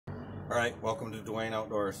Alright, welcome to Dwayne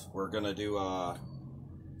Outdoors. We're gonna do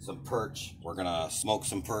some perch. We're gonna smoke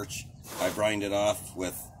some perch. I brined it off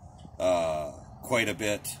with quite a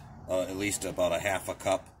bit, at least about a half a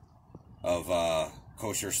cup of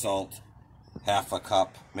kosher salt, half a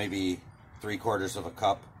cup, maybe 3/4 of a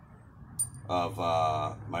cup of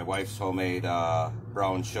my wife's homemade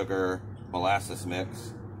brown sugar molasses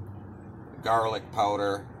mix, garlic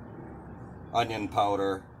powder, onion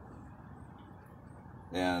powder,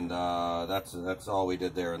 and that's all we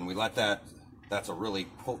did there. And we let that's a really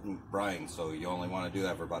potent brine, so you only want to do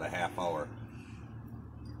that for about a half hour,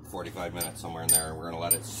 45 minutes, somewhere in there. We're going to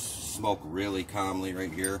let it smoke really calmly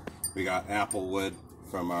right here. We got apple wood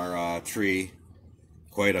from our tree,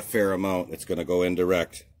 quite a fair amount. It's going to go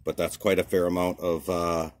indirect, but that's quite a fair amount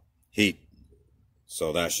of heat.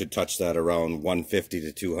 So that should touch that around 150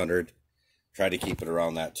 to 200. Try to keep it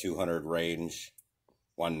around that 200 range,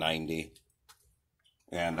 190.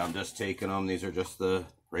 And I'm just taking them. These are just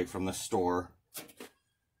right from the store.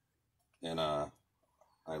 And I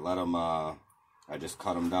let them, I just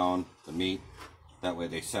cut them down, the meat. That way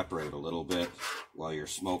they separate a little bit while you're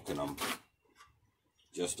smoking them.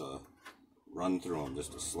 Just a run through them,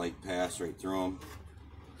 just a slight pass right through them.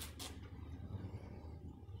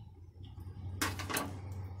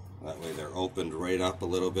 That way they're opened right up a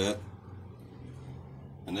little bit.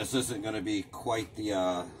 And this isn't going to be quite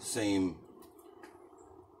the same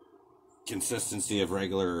consistency of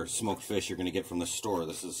regular smoked fish you're going to get from the store.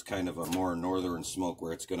 This is kind of a more northern smoke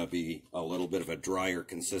where it's going to be a little bit of a drier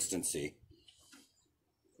consistency.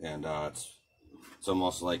 And it's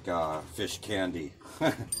almost like fish candy.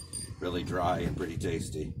 Really dry and pretty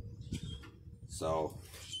tasty. So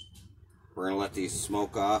we're going to let these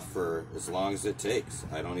smoke off for as long as it takes.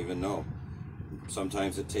 I don't even know.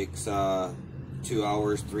 Sometimes it takes 2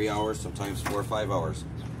 hours, 3 hours, sometimes 4 or 5 hours.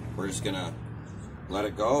 We're just going to let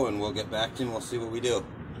it go and we'll get back to you and we'll see what we do.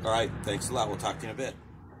 Alright, thanks a lot. We'll talk to you in a bit.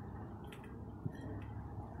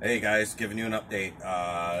 Hey guys, giving you an update.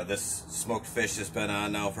 This smoked fish has been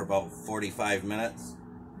on now for about 45 minutes.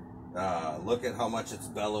 Look at how much it's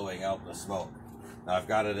bellowing out the smoke. Now I've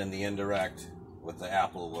got it in the indirect with the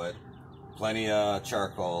apple wood. Plenty of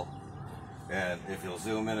charcoal. And if you'll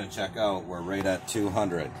zoom in and check out, we're right at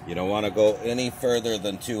 200. You don't want to go any further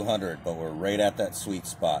than 200, but we're right at that sweet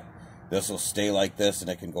spot. This will stay like this, and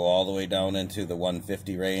it can go all the way down into the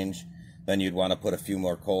 150 range. Then you'd want to put a few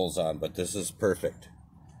more coals on, but this is perfect.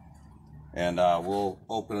 And we'll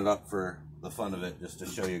open it up for the fun of it, just to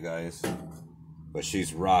show you guys. But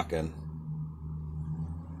she's rocking.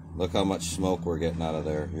 Look how much smoke we're getting out of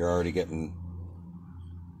there. You're already getting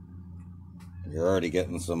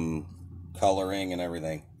some coloring and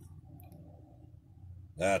everything.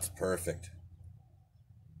 That's perfect.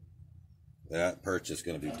 That perch is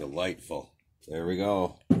going to be delightful. There we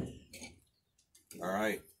go.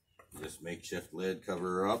 Alright. Just makeshift lid, cover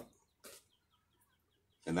her up.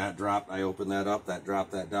 And that dropped, I opened that up, that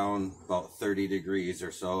dropped that down about 30 degrees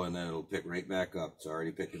or so, and then it'll pick right back up. It's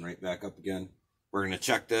already picking right back up again. We're going to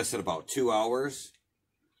check this in about 2 hours.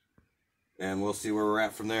 And we'll see where we're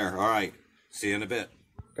at from there. Alright. See you in a bit.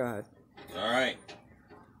 Go ahead. Alright.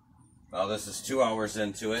 Well, this is 2 hours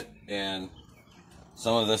into it, and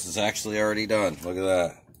some of this is actually already done. Look at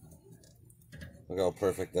that. Look how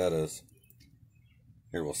perfect that is.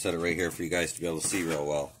 Here, we'll set it right here for you guys to be able to see real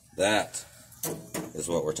well. That is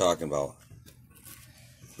what we're talking about.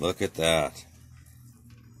 Look at that.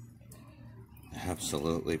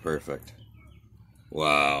 Absolutely perfect.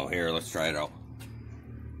 Wow. Here, let's try it out.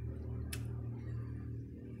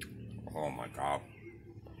 Oh my God.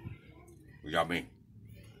 You got me.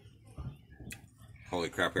 Holy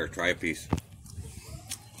crap, here, try a piece.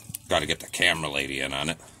 Got to get the camera lady in on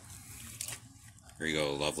it. Here you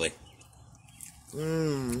go, lovely.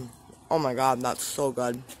 Oh my God, that's so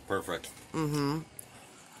good. Perfect. Alright,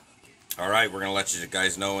 we're going to let you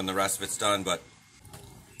guys know when the rest of it's done, but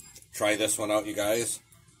try this one out, you guys.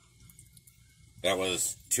 That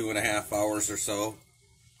was 2.5 hours or so.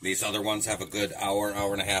 These other ones have a good hour,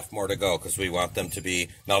 hour and a half more to go, because we want them to be...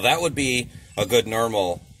 Now, that would be a good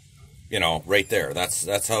normal... You know, right there.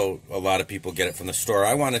 That's how a lot of people get it from the store.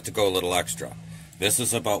 I want it to go a little extra. This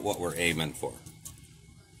is about what we're aiming for.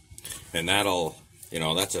 And that'll, you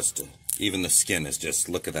know, that's just, even the skin is just,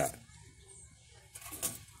 look at that.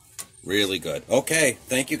 Really good. Okay,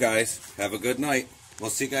 thank you guys. Have a good night. We'll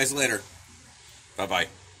see you guys later. Bye-bye.